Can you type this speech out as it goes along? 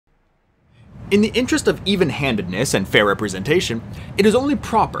In the interest of even-handedness and fair representation, it is only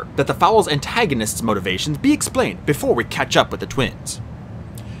proper that the Fowl's antagonists' motivations be explained before we catch up with the twins.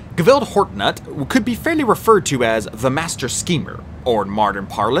 Geveld Hortonut could be fairly referred to as the master schemer, or in modern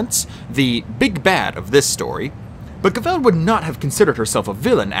parlance, the big bad of this story, but Geveld would not have considered herself a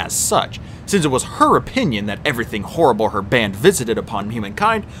villain as such, since it was her opinion that everything horrible her band visited upon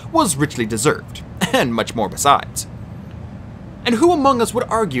humankind was richly deserved, and much more besides. And who among us would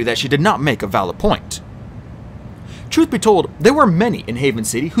argue that she did not make a valid point? Truth be told, there were many in Haven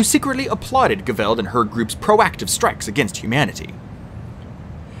City who secretly applauded Geveld and her group's proactive strikes against humanity.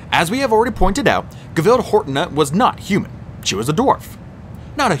 As we have already pointed out, Geveld Hortonut was not human. She was a dwarf.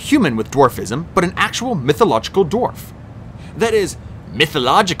 Not a human with dwarfism, but an actual mythological dwarf. That is,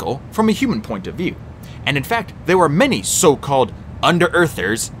 mythological from a human point of view. And in fact, there were many so-called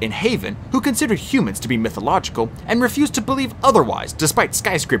under-earthers in Haven who considered humans to be mythological and refused to believe otherwise despite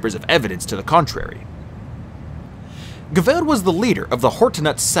skyscrapers of evidence to the contrary. Geveld was the leader of the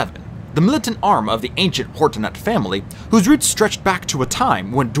Hortonut Seven, the militant arm of the ancient Hortonut family, whose roots stretched back to a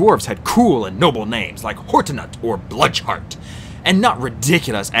time when dwarves had cool and noble names like Hortonut or Bludgeheart, and not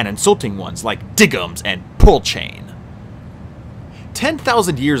ridiculous and insulting ones like Diggums and Pullchain.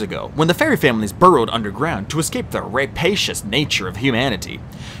 10,000 years ago, when the fairy families burrowed underground to escape the rapacious nature of humanity,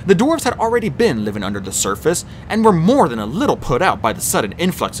 the dwarves had already been living under the surface and were more than a little put out by the sudden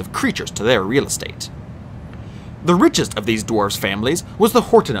influx of creatures to their real estate. The richest of these dwarves' families was the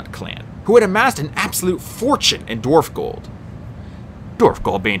Hortonut clan, who had amassed an absolute fortune in dwarf gold. Dwarf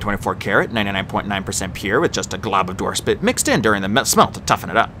gold being 24 karat, 99.9% pure with just a glob of dwarf spit mixed in during the smelt to toughen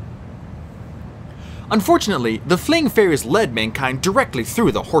it up. Unfortunately, the fleeing fairies led mankind directly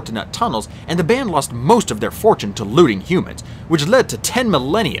through the Hortonut tunnels, and the band lost most of their fortune to looting humans, which led to 10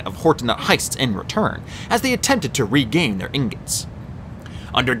 millennia of Hortonut heists in return, as they attempted to regain their ingots.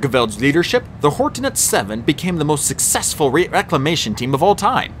 Under Geveld's leadership, the Hortonut Seven became the most successful reclamation team of all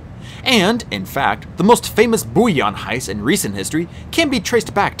time. And, in fact, the most famous bullion heists in recent history can be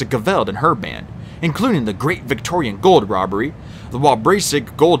traced back to Geveld and her band, including the Great Victorian Gold Robbery, the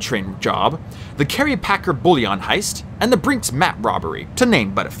Walbrasig Gold Train Job, the Kerry Packer Bullion Heist, and the Brinks Map Robbery, to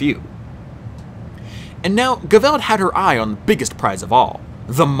name but a few. And now, Geveld had her eye on the biggest prize of all,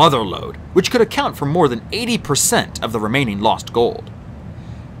 the Motherlode, which could account for more than 80% of the remaining lost gold.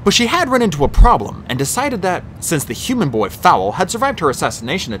 But she had run into a problem and decided that, since the human boy Fowl had survived her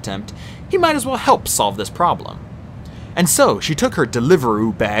assassination attempt, he might as well help solve this problem. And so she took her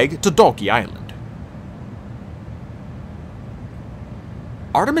Deliveroo bag to Dalkey Island.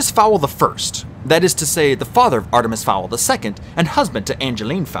 Artemis Fowl I, that is to say the father of Artemis Fowl II and husband to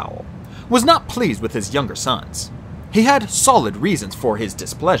Angeline Fowl, was not pleased with his younger sons. He had solid reasons for his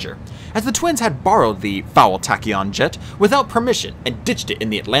displeasure, as the twins had borrowed the Fowl tachyon jet without permission and ditched it in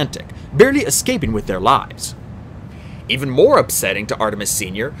the Atlantic, barely escaping with their lives. Even more upsetting to Artemis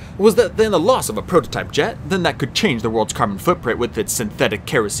Sr. was that the loss of a prototype jet, then that could change the world's carbon footprint with its synthetic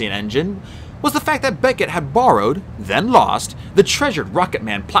kerosene engine, was the fact that Beckett had borrowed, then lost, the treasured Rocket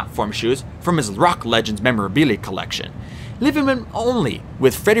Man platform shoes from his Rock Legends memorabilia collection, leaving him only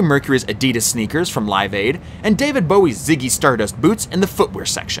with Freddie Mercury's Adidas sneakers from Live Aid and David Bowie's Ziggy Stardust boots in the footwear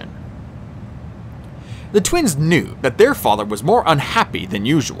section. The twins knew that their father was more unhappy than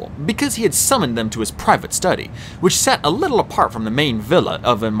usual because he had summoned them to his private study, which sat a little apart from the main villa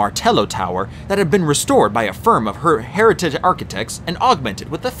of a Martello tower that had been restored by a firm of her heritage architects and augmented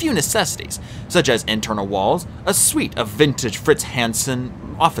with a few necessities, such as internal walls, a suite of vintage Fritz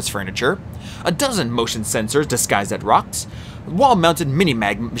Hansen office furniture, a dozen motion sensors disguised as rocks, wall-mounted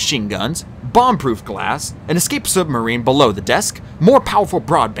mini-mag machine guns, bomb-proof glass, an escape submarine below the desk, more powerful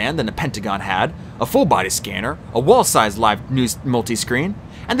broadband than the Pentagon had, a full-body scanner, a wall-sized live news multi-screen,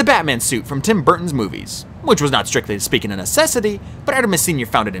 and the Batman suit from Tim Burton's movies, which was not strictly speaking a necessity, but Artemis Sr.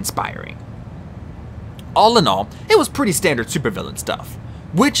 found it inspiring. All in all, it was pretty standard supervillain stuff,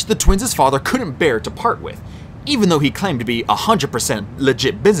 which the twins' father couldn't bear to part with, even though he claimed to be a 100%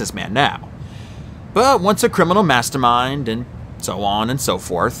 legit businessman now. But once a criminal mastermind, and so on and so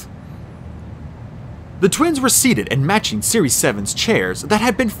forth. The twins were seated in matching Series 7's chairs that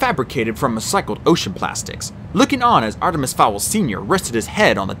had been fabricated from recycled ocean plastics, looking on as Artemis Fowl Sr. rested his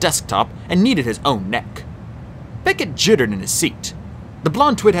head on the desktop and kneaded his own neck. Beckett jittered in his seat. The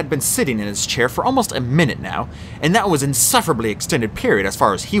blonde twin had been sitting in his chair for almost a minute now, and that was an insufferably extended period as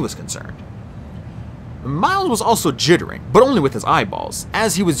far as he was concerned. Miles was also jittering, but only with his eyeballs,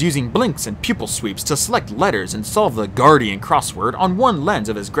 as he was using blinks and pupil sweeps to select letters and solve the Guardian crossword on one lens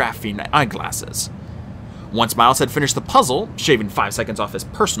of his graphene eyeglasses. Once Miles had finished the puzzle, shaving 5 seconds off his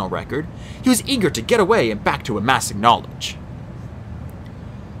personal record, he was eager to get away and back to amassing knowledge.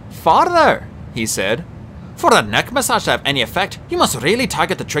 "Father," he said. "For a neck massage to have any effect, you must really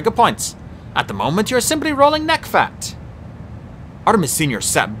target the trigger points. At the moment, you're simply rolling neck fat." Artemis Sr.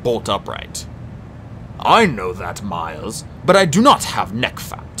 sat bolt upright. "I know that, Miles, but I do not have neck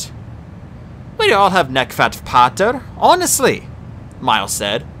fat." "We all have neck fat, Pater, honestly," Miles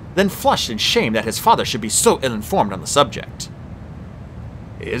said, then flushed in shame that his father should be so ill-informed on the subject.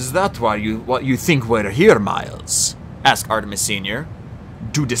 "Is that what you think we're here, Miles?" asked Artemis Sr.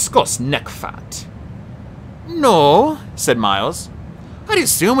 "To discuss neck fat?" "No," said Miles. "I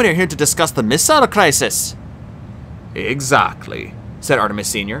assume we're here to discuss the missile crisis." "Exactly," said Artemis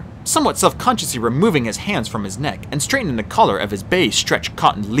Sr., somewhat self-consciously removing his hands from his neck and straightening the collar of his beige stretch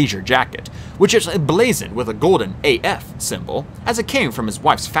cotton leisure jacket, which is emblazoned with a golden AF symbol, as it came from his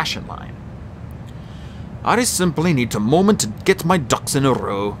wife's fashion line. "I simply need a moment to get my ducks in a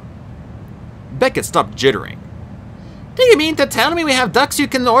row." Beckett stopped jittering. "Do you mean to tell me we have ducks you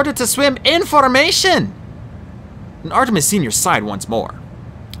can order to swim in formation?" And Artemis Sr. sighed once more.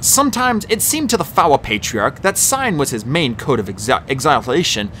 Sometimes it seemed to the Fowl patriarch that sighing was his main code of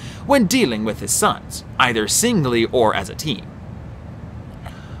exaltation when dealing with his sons, either singly or as a team.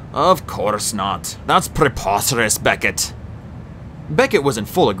 "Of course not. That's preposterous, Beckett." Beckett was in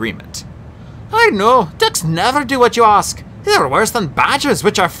full agreement. "I know. Ducks never do what you ask. They're worse than badgers,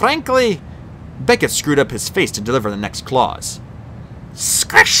 which are frankly—" Beckett screwed up his face to deliver the next clause.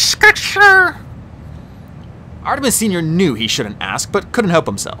 "Scratch, scratcher!" Artemis Sr. knew he shouldn't ask, but couldn't help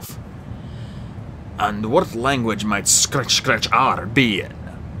himself. "And what language might Scratch Scratch R be in?"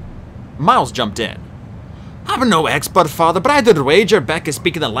 Miles jumped in. "I'm no expert, Father, but I did wager Beck is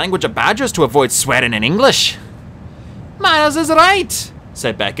speaking the language of badgers to avoid swearing in English." "Miles is right,"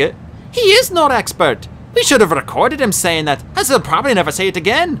 said Beckett. "He is not expert. We should have recorded him saying that, as he'll probably never say it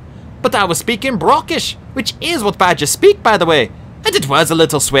again. But I was speaking Brockish, which is what badgers speak, by the way, and it was a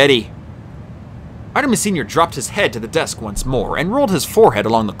little sweary." Artemis Sr. dropped his head to the desk once more and rolled his forehead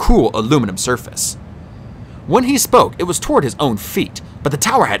along the cool aluminum surface. When he spoke, it was toward his own feet, but the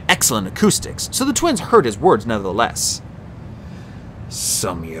tower had excellent acoustics, so the twins heard his words nevertheless.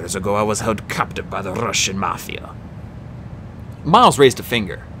 "Some years ago I was held captive by the Russian mafia." Miles raised a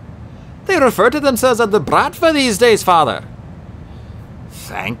finger. "They refer to themselves as the Bratva these days, Father."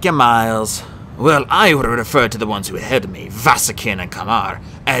 "Thank you, Miles. Well, I would refer to the ones who held me, Vasikin and Kamar,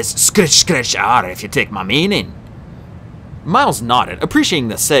 as Scritch Scritch R if you take my meaning." Miles nodded, appreciating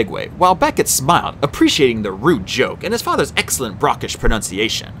the segue, while Beckett smiled, appreciating the rude joke and his father's excellent Brockish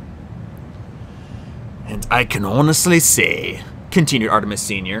pronunciation. "And I can honestly say," continued Artemis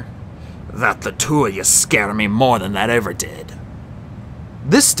Sr., "that the two of you scare me more than that ever did."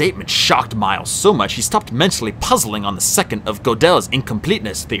 This statement shocked Miles so much he stopped mentally puzzling on the second of Gödel's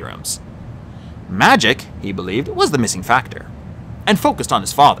incompleteness theorems. Magic, he believed, was the missing factor, and focused on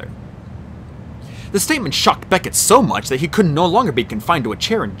his father. The statement shocked Beckett so much that he could no longer be confined to a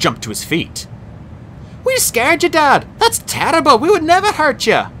chair and jumped to his feet. "We scared you, Dad! That's terrible! We would never hurt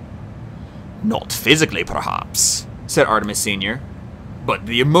you!" "Not physically, perhaps," said Artemis Sr., "but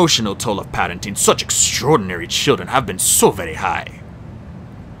the emotional toll of parenting such extraordinary children have been so very high."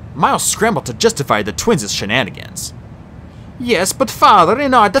 Miles scrambled to justify the twins' shenanigans. "Yes, but Father,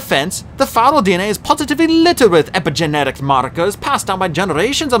 in our defense, the Fowl DNA is positively littered with epigenetic markers passed down by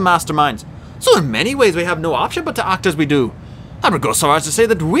generations of masterminds. So in many ways we have no option but to act as we do. I would go so far as to say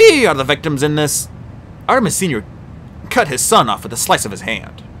that we are the victims in this." Artemis Sr. cut his son off with a slice of his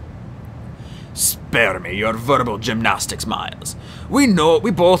hand. "Spare me your verbal gymnastics, Miles. We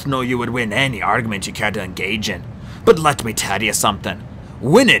both know you would win any argument you care to engage in. But let me tell you something.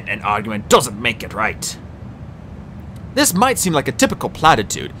 Winning an argument doesn't make it right." This might seem like a typical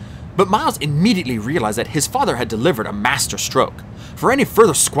platitude, but Miles immediately realized that his father had delivered a master stroke. For any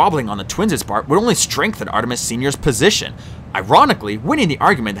further squabbling on the twins' part would only strengthen Artemis Sr.'s position, ironically winning the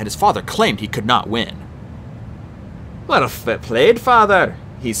argument that his father claimed he could not win. "Well played, Father,"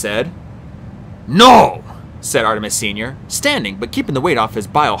 he said. "No!" said Artemis Sr., standing but keeping the weight off his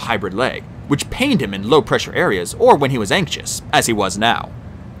biohybrid leg, which pained him in low-pressure areas or when he was anxious, as he was now.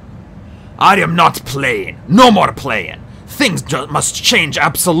 "I am not playing. No more playing. Things must change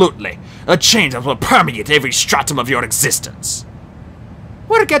absolutely. A change that will permeate every stratum of your existence."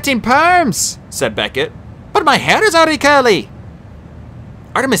 "We're getting perms," said Beckett. "But my hair is already curly."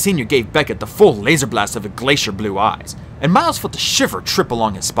 Artemis Sr. gave Beckett the full laser blast of his glacier blue eyes, and Miles felt a shiver trip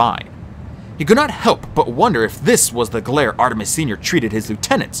along his spine. He could not help but wonder if this was the glare Artemis Sr. treated his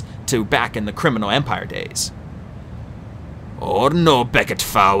lieutenants to back in the criminal empire days. "Oh no, Beckett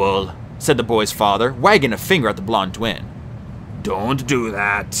Fowl," said the boy's father, wagging a finger at the blonde twin. "Don't do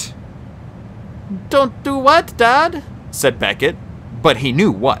that." "Don't do what, Dad?" said Beckett, but he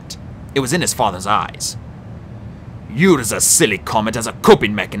knew what. It was in his father's eyes. Use a silly comment as a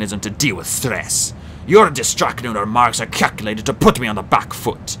coping mechanism to deal with stress. Your distracting remarks are calculated to put me on the back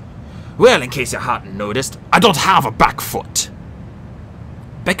foot. Well, in case you hadn't noticed, I don't have a back foot.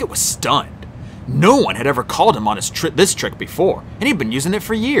 Beckett was stunned. No one had ever called him on this trick before, and he'd been using it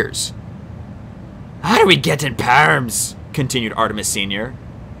for years. How do we get in perms? Continued Artemis Sr.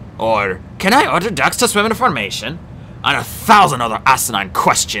 Or, can I order ducks to swim in formation? And 1,000 other asinine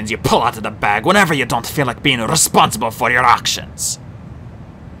questions you pull out of the bag whenever you don't feel like being responsible for your actions.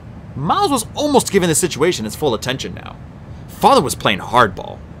 Miles was almost giving the situation his full attention now. Father was playing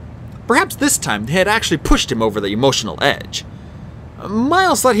hardball. Perhaps this time they had actually pushed him over the emotional edge.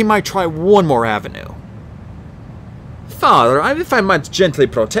 Miles thought he might try one more avenue. Father, if I might gently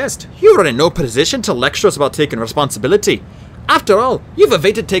protest, you are in no position to lecture us about taking responsibility. After all, you've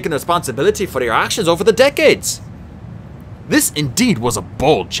evaded taking responsibility for your actions over the decades. This indeed was a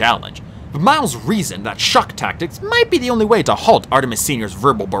bold challenge, but Miles reasoned that shock tactics might be the only way to halt Artemis Sr.'s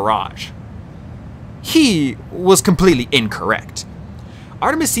verbal barrage. He was completely incorrect.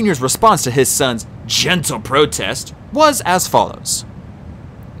 Artemis Sr.'s response to his son's gentle protest was as follows.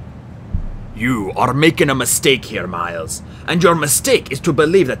 You are making a mistake here, Miles, and your mistake is to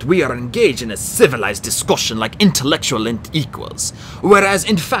believe that we are engaged in a civilized discussion like intellectual equals, whereas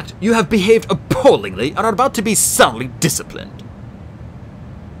in fact you have behaved appallingly and are about to be soundly disciplined.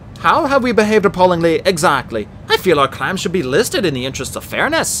 How have we behaved appallingly exactly? I feel our crimes should be listed in the interest of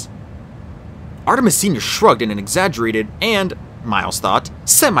fairness. Artemis Sr. shrugged in an exaggerated and, Miles thought,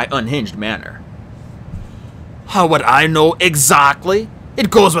 semi-unhinged manner. How would I know exactly? It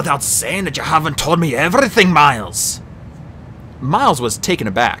goes without saying that you haven't told me everything, Miles. Miles was taken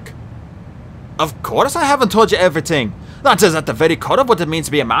aback. Of course I haven't told you everything. That is at the very core of what it means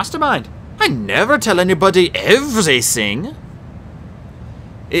to be a mastermind. I never tell anybody everything.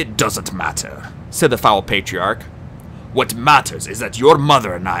 It doesn't matter, said the Fowl patriarch. What matters is that your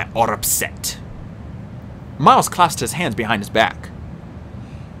mother and I are upset. Miles clasped his hands behind his back.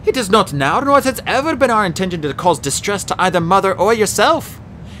 It is not now, nor has it ever been our intention to cause distress to either mother or yourself.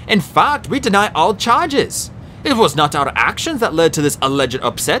 In fact, we deny all charges. It was not our actions that led to this alleged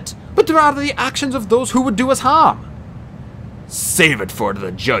upset, but rather the actions of those who would do us harm. Save it for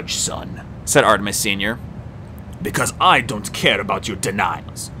the judge, son, said Artemis Sr. Because I don't care about your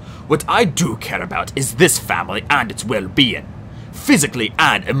denials. What I do care about is this family and its well-being, physically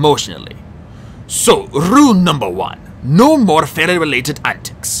and emotionally. So, rule number 1. No more fairy-related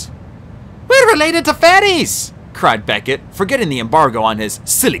antics. We're related to fairies, cried Beckett, forgetting the embargo on his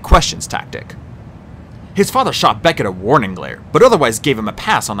silly questions tactic. His father shot Beckett a warning glare, but otherwise gave him a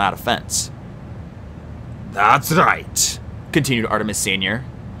pass on that offense. That's right, continued Artemis Sr.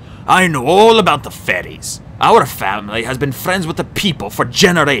 I know all about the fairies. Our family has been friends with the people for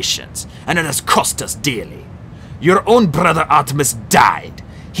generations, and it has cost us dearly. Your own brother Artemis died.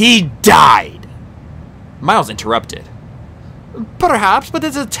 He died. Miles interrupted. Perhaps, but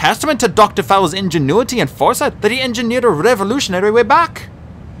it's a testament to Dr. Fowl's ingenuity and foresight that he engineered a revolutionary way back.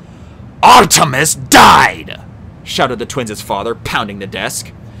 Artemis died! Shouted the twins' father, pounding the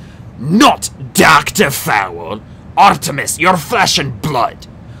desk. Not Dr. Fowl! Artemis, your flesh and blood!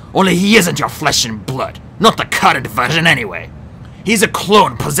 Only he isn't your flesh and blood, not the current version anyway. He's a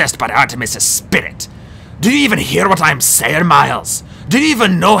clone possessed by Artemis' spirit. Do you even hear what I'm saying, Miles? Do you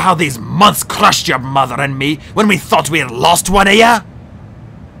even know how these months crushed your mother and me when we thought we had lost one of you?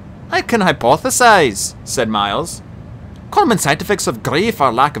 I can hypothesize, said Miles. Common side effects of grief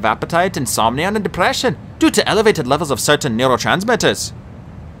are lack of appetite, insomnia, and depression due to elevated levels of certain neurotransmitters.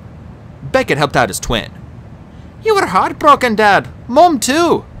 Beckett helped out his twin. You were heartbroken, Dad. Mom,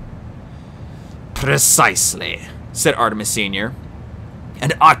 too. Precisely, said Artemis Sr.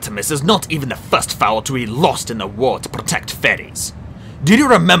 And Artemis is not even the first Fowl to be lost in the war to protect fairies. Do you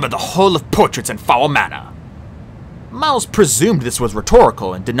remember the whole of portraits in Fowl Manor? Miles presumed this was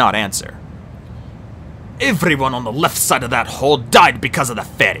rhetorical and did not answer. Everyone on the left side of that hole died because of the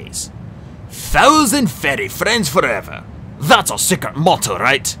fairies. 1,000 fairy friends forever. That's our secret motto,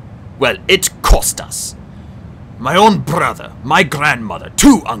 right? Well, it cost us. My own brother, my grandmother,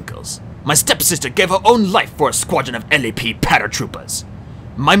 2 uncles. My stepsister gave her own life for a squadron of LAP paratroopers.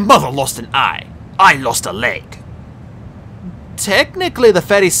 My mother lost an eye. I lost a leg. Technically, the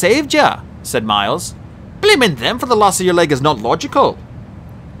fairy saved ya, said Miles. Blaming them for the loss of your leg is not logical.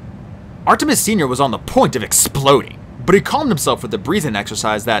 Artemis Sr. was on the point of exploding, but he calmed himself with the breathing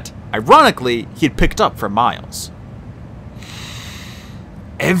exercise that, ironically, he had picked up from Miles.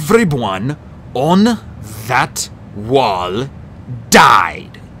 Everyone on that wall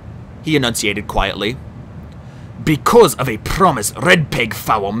died, he enunciated quietly. because of a promise Red Peg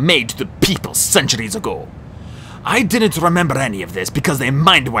Fowl made to the people centuries ago. I didn't remember any of this because they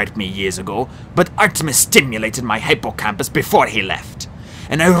mind-wiped me years ago, but Artemis stimulated my hippocampus before he left.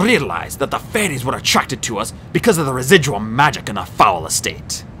 And I realized that the fairies were attracted to us because of the residual magic in the Fowl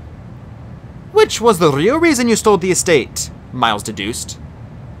estate. Which was the real reason you stole the estate, Miles deduced.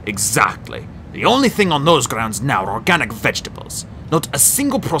 Exactly. The only thing on those grounds now are organic vegetables. Not a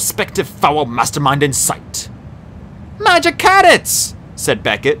single prospective Fowl mastermind in sight. Magic carrots, said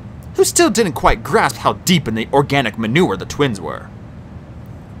Beckett, who still didn't quite grasp how deep in the organic manure the twins were.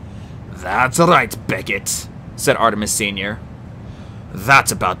 That's right, Beckett, said Artemis Sr.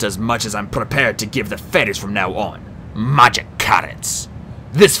 That's about as much as I'm prepared to give the fairies from now on. Magic carrots.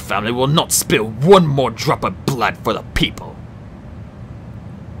 This family will not spill one more drop of blood for the people.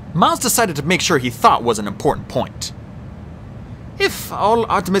 Miles decided to make sure he thought was an important point. If all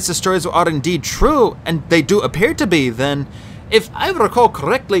Artemis' stories are indeed true, and they do appear to be, then, if I recall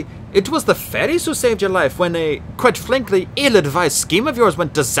correctly, it was the fairies who saved your life when a, quite frankly, ill-advised scheme of yours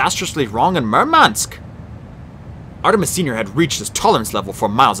went disastrously wrong in Murmansk. Artemis Sr. had reached his tolerance level for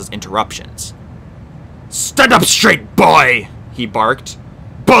Miles' interruptions. Stand up straight, boy, he barked.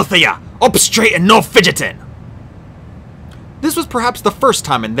 Both of ya, up straight and no fidgeting. This was perhaps the first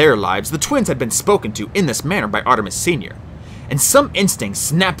time in their lives the twins had been spoken to in this manner by Artemis Sr., and some instinct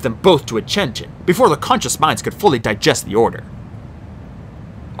snapped them both to attention before their conscious minds could fully digest the order.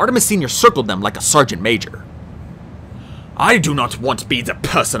 Artemis Sr. circled them like a sergeant major. I do not want to be the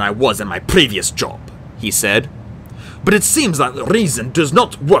person I was in my previous job, he said. But it seems that reason does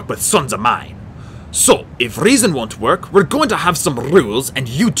not work with sons of mine. So, if reason won't work, we're going to have some rules and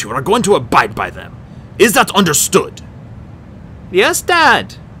you two are going to abide by them. Is that understood? Yes,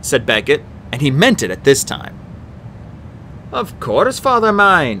 Dad, said Beckett, and he meant it at this time. Of course, Father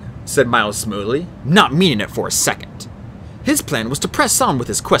mine, said Miles smoothly, not meaning it for a second. His plan was to press on with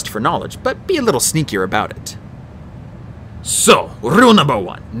his quest for knowledge, but be a little sneakier about it. So, rule number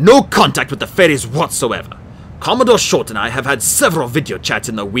 1, no contact with the fairies whatsoever. Commodore Short and I have had several video chats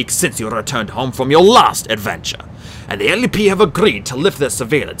in the week since you returned home from your last adventure, and the LEP have agreed to lift their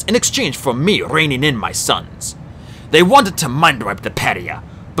surveillance in exchange for me reining in my sons. They wanted to mind-wipe the Peria,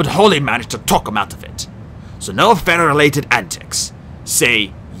 but Holy managed to talk them out of it. So no fairy-related antics.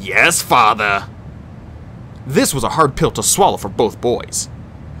 Say, yes, Father. This was a hard pill to swallow for both boys.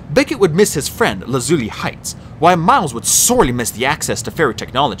 Beckett would miss his friend Lazuli Heights, while Miles would sorely miss the access to fairy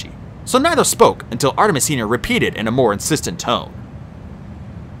technology, so neither spoke until Artemis Sr. repeated in a more insistent tone.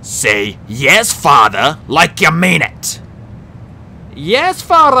 Say, yes, Father, like you mean it. Yes,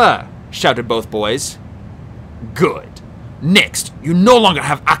 Father, shouted both boys. Good. Next, you no longer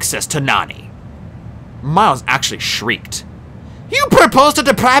have access to Nani. Miles actually shrieked. You propose to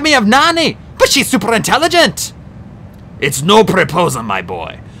deprive me of Nani, but she's super intelligent. It's no proposal, my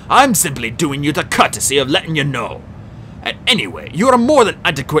boy. I'm simply doing you the courtesy of letting you know. And anyway, you are more than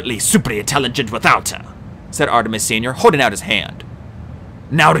adequately super intelligent without her, said Artemis Sr., holding out his hand.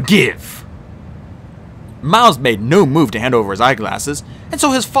 Now to give. Miles made no move to hand over his eyeglasses, and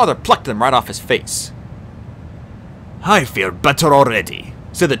so his father plucked them right off his face. I feel better already,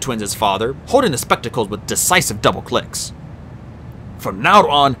 said the twins' father, holding the spectacles with decisive double clicks. From now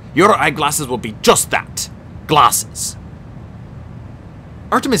on, your eyeglasses will be just that. Glasses.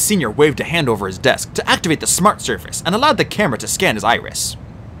 Artemis Sr. waved a hand over his desk to activate the smart surface and allowed the camera to scan his iris.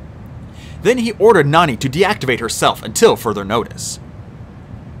 Then he ordered Nani to deactivate herself until further notice.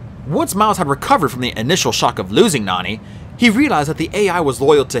 Once Miles had recovered from the initial shock of losing Nani, he realized that the AI was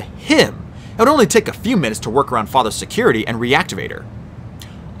loyal to him. It would only take a few minutes to work around Father's security and reactivate her.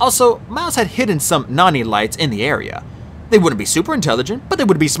 Also, Miles had hidden some Nani lights in the area. They wouldn't be super intelligent, but they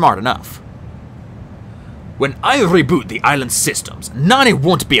would be smart enough. When I reboot the island's systems, Nani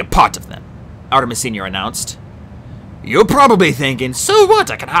won't be a part of them, Artemis Sr. announced. You're probably thinking, so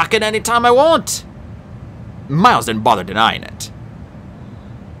what, I can hack it anytime I want. Miles didn't bother denying it.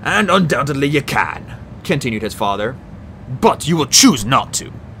 And undoubtedly you can, continued his father, but you will choose not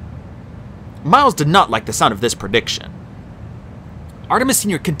to. Miles did not like the sound of this prediction. Artemis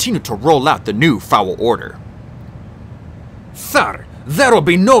Sr. continued to roll out the new Fowl order. Third, there will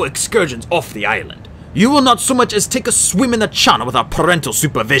be no excursions off the island. You will not so much as take a swim in the channel without parental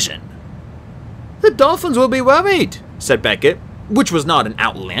supervision. The dolphins will be worried, said Beckett, which was not an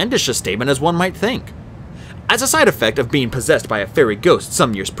outlandish a statement as one might think, as a side effect of being possessed by a fairy ghost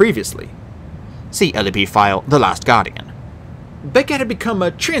some years previously. See LEP file The Last Guardian. Beckett had become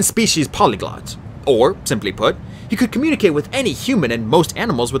a trans-species polyglot, or, simply put, he could communicate with any human and most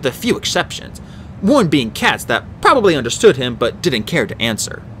animals with a few exceptions, one being cats that probably understood him but didn't care to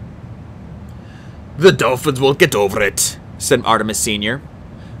answer. The dolphins will get over it, said Artemis Sr.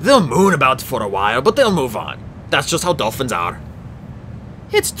 They'll moon about for a while, but they'll move on. That's just how dolphins are.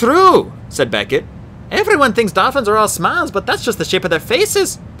 It's true, said Beckett. Everyone thinks dolphins are all smiles, but that's just the shape of their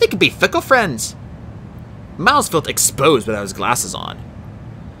faces. They could be fickle friends. Miles felt exposed without his glasses on.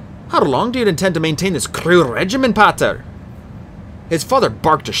 How long do you intend to maintain this cruel regimen, Pater? His father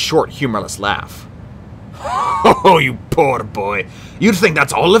barked a short, humorless laugh. Oh, you poor boy. You think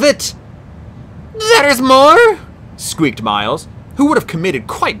that's all of it? There's more, squeaked Miles, who would have committed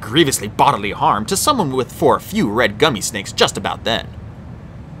quite grievously bodily harm to someone with for a few red gummy snakes just about then.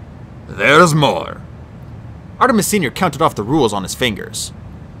 There's more. Artemis Sr. counted off the rules on his fingers.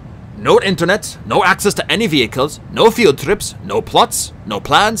 No internet, no access to any vehicles, no field trips, no plots, no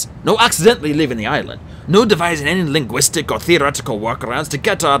plans, no accidentally leaving the island, no devising any linguistic or theoretical workarounds to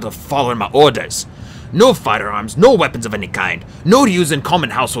get out of following my orders. No firearms, no weapons of any kind, no using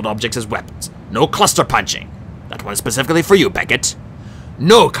common household objects as weapons, no cluster punching. That one specifically for you, Beckett.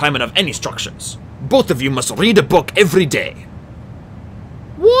 No climbing of any structures. Both of you must read a book every day.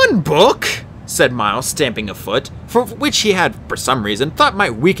 One book? Said Miles, stamping a foot, for which he had, for some reason, thought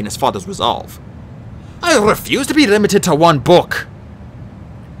might weaken his father's resolve. I refuse to be limited to one book.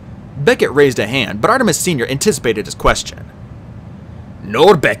 Beckett raised a hand, but Artemis Sr. anticipated his question.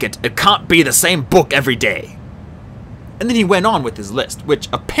 No, Beckett, it can't be the same book every day. And then he went on with his list, which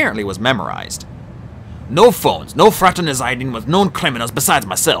apparently was memorized. No phones, no fraternizing with known criminals besides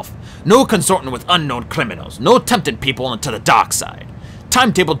myself, no consorting with unknown criminals, no tempting people into the dark side.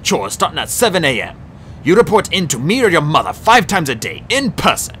 Timetable chores starting at 7 a.m. You report in to me or your mother 5 times a day, in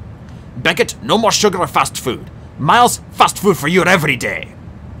person. Beckett, no more sugar or fast food. Miles, fast food for you every day.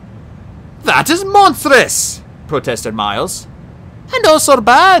 That is monstrous, protested Miles. And also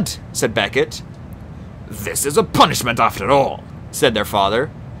bad, said Beckett. This is a punishment after all, said their father.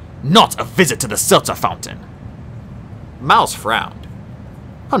 Not a visit to the seltzer fountain. Miles frowned.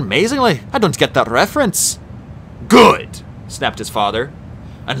 Amazingly, I don't get that reference. Good, snapped his father.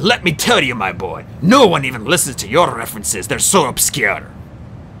 And let me tell you, my boy, no one even listens to your references, they're so obscure.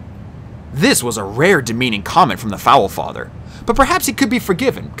 This was a rare demeaning comment from the Fowl father, but perhaps he could be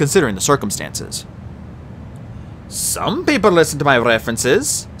forgiven, considering the circumstances. Some people listen to my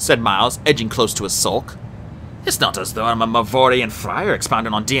references, said Miles, edging close to his sulk. It's not as though I'm a Mavorian friar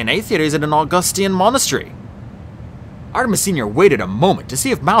expounding on DNA theories in an Augustine monastery. Artemis Sr. waited a moment to see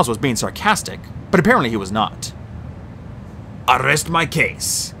if Miles was being sarcastic, but apparently he was not. I rest my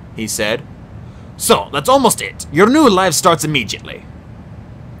case, he said. So, that's almost it. Your new life starts immediately.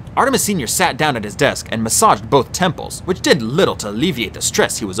 Artemis Sr. sat down at his desk and massaged both temples, which did little to alleviate the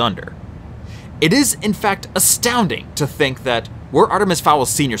stress he was under. It is, in fact, astounding to think that, were Artemis Fowl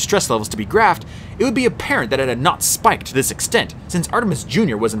Sr.'s stress levels to be graphed, it would be apparent that it had not spiked to this extent, since Artemis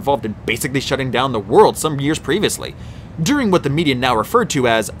Jr. was involved in basically shutting down the world some years previously, during what the media now referred to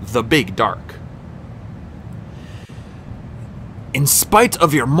as the Big Dark. In spite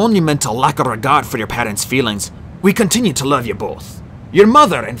of your monumental lack of regard for your parents' feelings, we continue to love you both. Your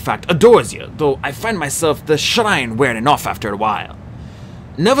mother, in fact, adores you, though I find myself the shrine wearing off after a while.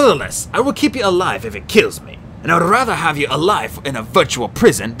 Nevertheless, I will keep you alive if it kills me, and I would rather have you alive in a virtual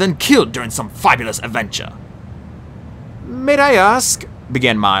prison than killed during some fabulous adventure. May I ask?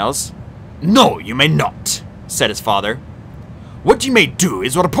 Began Miles. No, you may not, said his father. What you may do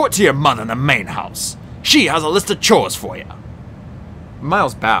is report to your mother in the main house. She has a list of chores for you.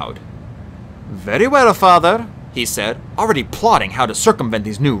 Miles bowed. Very well, father, he said, already plotting how to circumvent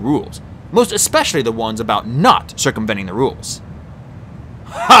these new rules, most especially the ones about not circumventing the rules.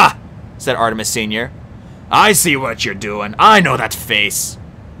 Ha! Said Artemis Sr. I see what you're doing. I know that face.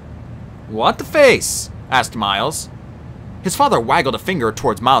 What face? Asked Miles. His father waggled a finger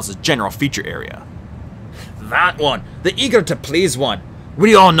towards Miles' general feature area. That one. The eager to please one.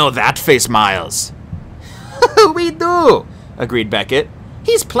 We all know that face, Miles. We do, agreed Beckett.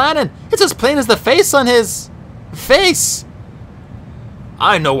 He's planning. It's as plain as the face on his... face.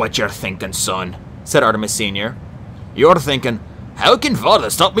 I know what you're thinking, son, said Artemis Sr. You're thinking, how can father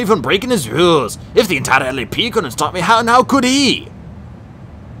stop me from breaking his rules? If the entire LAP couldn't stop me, how could he?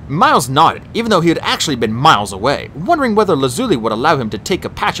 Miles nodded, even though he had actually been miles away, wondering whether Lazuli would allow him to take a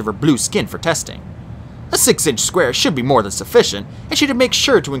patch of her blue skin for testing. A 6-inch square should be more than sufficient, and she'd make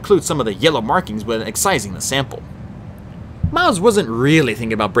sure to include some of the yellow markings when excising the sample. Miles wasn't really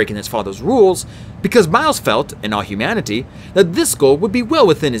thinking about breaking his father's rules, because Miles felt, in all humanity, that this goal would be well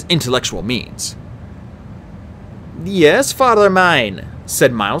within his intellectual means. Yes, father mine,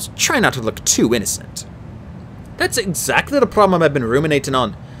 said Miles, trying not to look too innocent. That's exactly the problem I've been ruminating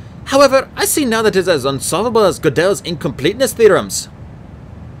on. However, I see now that it's as unsolvable as Gödel's incompleteness theorems.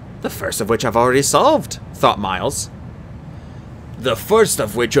 The first of which I've already solved, thought Miles. The first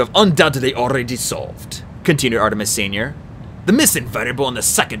of which you have undoubtedly already solved, continued Artemis Sr. The missing variable in the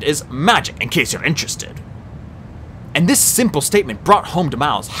second is magic, in case you're interested. And this simple statement brought home to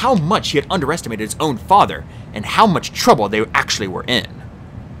Miles how much he had underestimated his own father and how much trouble they actually were in.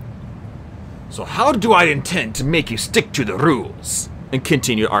 So how do I intend to make you stick to the rules? And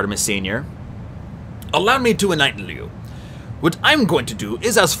continued Artemis Sr. Allow me to enlighten you. What I'm going to do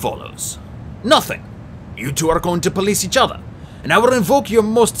is as follows. Nothing. You two are going to police each other, and I will invoke your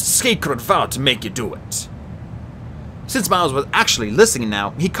most sacred vow to make you do it. Since Miles was actually listening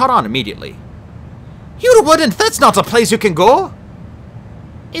now, he caught on immediately. You wouldn't! That's not a place you can go!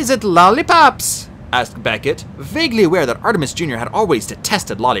 Is it lollipops? Asked Beckett, vaguely aware that Artemis Jr. had always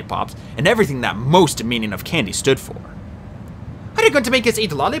detested lollipops and everything that most meaning of candy stood for. Are you going to make us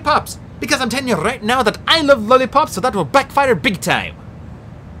eat lollipops? Because I'm telling you right now that I love lollipops, so that will backfire big time.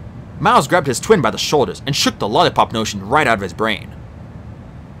 Miles grabbed his twin by the shoulders and shook the lollipop notion right out of his brain.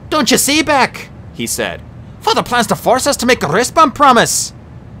 Don't you see, Beck? He said. Father plans to force us to make a wrist bump promise.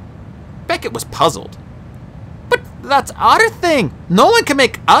 Beckett was puzzled. But that's our thing. No one can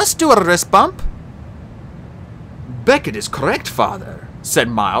make us do a wrist bump. Beckett is correct, Father, said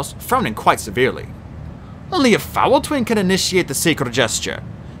Miles, frowning quite severely. Only a foul twin can initiate the sacred gesture.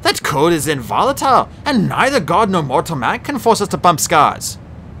 That code is involatile, and neither god nor mortal man can force us to bump scars.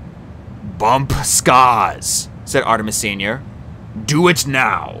 Bump scars, said Artemis Sr. Do it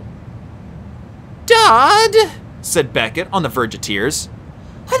now. Dad, said Beckett on the verge of tears.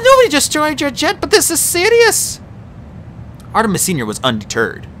 I know we just destroyed your jet, but this is serious. Artemis Sr. was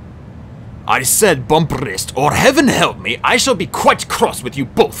undeterred. I said bump wrist, or heaven help me, I shall be quite cross with you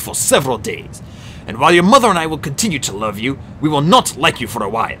both for several days. And while your mother and I will continue to love you, we will not like you for a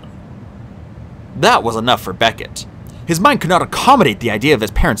while. That was enough for Beckett. His mind could not accommodate the idea of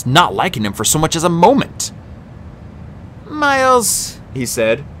his parents not liking him for so much as a moment. Miles, he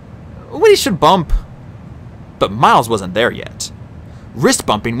said, we should bump. But Miles wasn't there yet. Wrist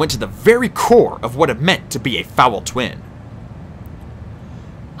bumping went to the very core of what it meant to be a foul twin.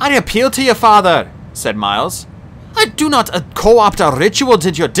 I appeal to you, Father, said Miles. I do not co-opt a ritual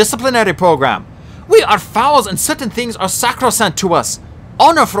into your disciplinary program. We are fowls and certain things are sacrosanct to us.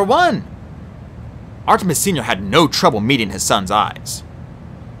 Honor for one. Artemis Sr. had no trouble meeting his son's eyes.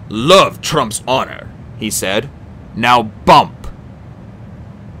 Love trumps honor, he said. Now bump.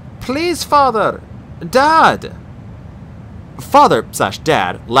 Please, Father. Dad.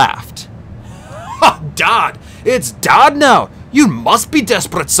 Father/Dad laughed. Ha, Dad! It's Dad now! You must be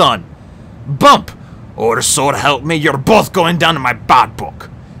desperate, son! Bump! Or so help me, you're both going down in my bad book.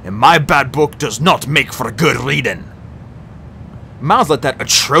 And my bad book does not make for good reading. Miles let that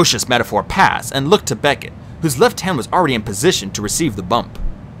atrocious metaphor pass and looked to Beckett, whose left hand was already in position to receive the bump.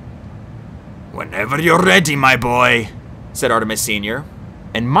 Whenever you're ready, my boy, said Artemis Sr.,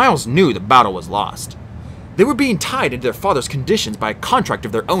 and Miles knew the battle was lost. They were being tied into their father's conditions by a contract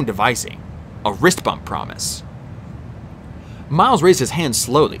of their own devising, a wrist bump promise. Miles raised his hand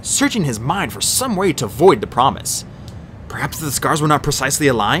slowly, searching his mind for some way to void the promise. Perhaps the scars were not precisely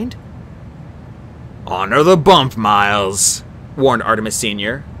aligned? Honor the bump, Miles, warned Artemis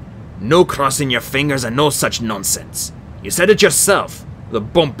Sr. No crossing your fingers and no such nonsense. You said it yourself. The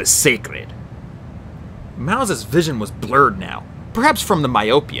bump is sacred. Miles's vision was blurred now, perhaps from the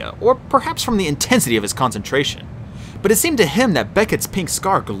myopia, or perhaps from the intensity of his concentration. But it seemed to him that Beckett's pink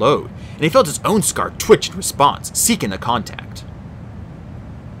scar glowed, and he felt his own scar twitch in response, seeking the contact.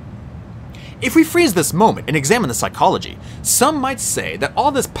 If we freeze this moment and examine the psychology, some might say that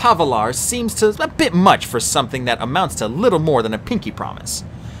all this palaver seems to a bit much for something that amounts to little more than a pinky promise.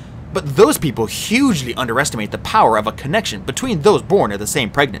 But those people hugely underestimate the power of a connection between those born of the same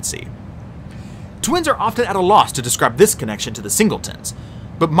pregnancy. Twins are often at a loss to describe this connection to the singletons,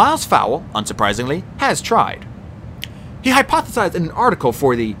 but Miles Fowl, unsurprisingly, has tried. He hypothesized in an article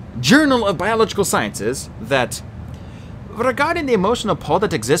for the Journal of Biological Sciences that, regarding the emotional pull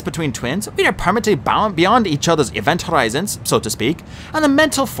that exists between twins, we are permanently bound beyond each other's event horizons, so to speak, and the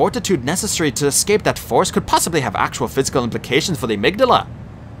mental fortitude necessary to escape that force could possibly have actual physical implications for the amygdala.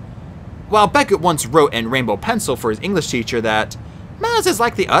 While Beckett once wrote in rainbow pencil for his English teacher that, Miles is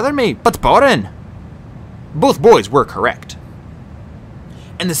like the other me, but boring. Both boys were correct.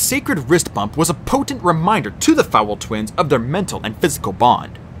 And the sacred wrist bump was a potent reminder to the Fowl twins of their mental and physical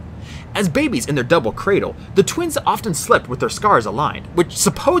bond. As babies in their double cradle, the twins often slept with their scars aligned, which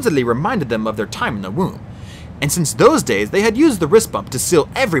supposedly reminded them of their time in the womb. And since those days, they had used the wrist bump to seal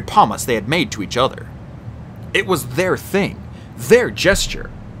every promise they had made to each other. It was their thing, their gesture.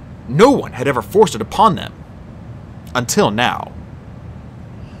 No one had ever forced it upon them. Until now.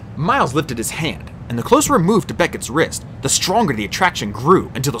 Miles lifted his hand, and the closer it moved to Beckett's wrist, the stronger the attraction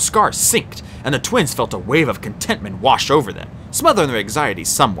grew until the scars synced, and the twins felt a wave of contentment wash over them, smothering their anxieties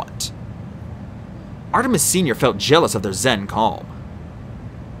somewhat. Artemis Sr. felt jealous of their zen calm.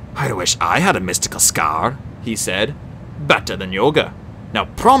 I wish I had a mystical scar, he said. Better than yoga. Now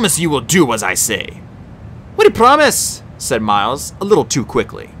promise you will do as I say. What do you promise? Said Miles, a little too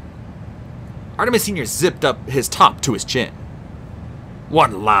quickly. Artemis Sr. zipped up his top to his chin.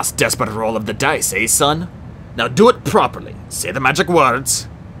 One last desperate roll of the dice, eh, son? Now do it properly. Say the magic words.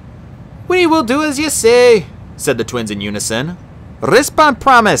 We will do as you say, said the twins in unison. Respond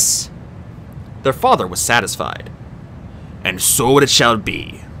promise. Their father was satisfied. And so it shall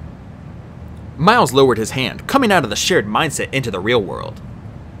be. Miles lowered his hand, coming out of the shared mindset into the real world.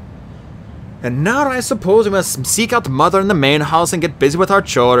 And now I suppose we must seek out Mother in the main house and get busy with our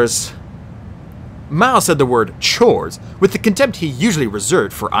chores. Miles said the word chores with the contempt he usually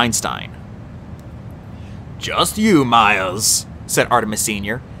reserved for Einstein. Just you, Miles, said Artemis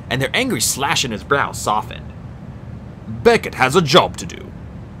Sr., and their angry slash in his brow softened. Beckett has a job to do.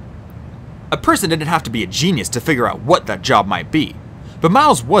 A person didn't have to be a genius to figure out what that job might be, but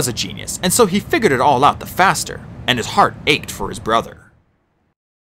Miles was a genius, and so he figured it all out the faster, and his heart ached for his brother.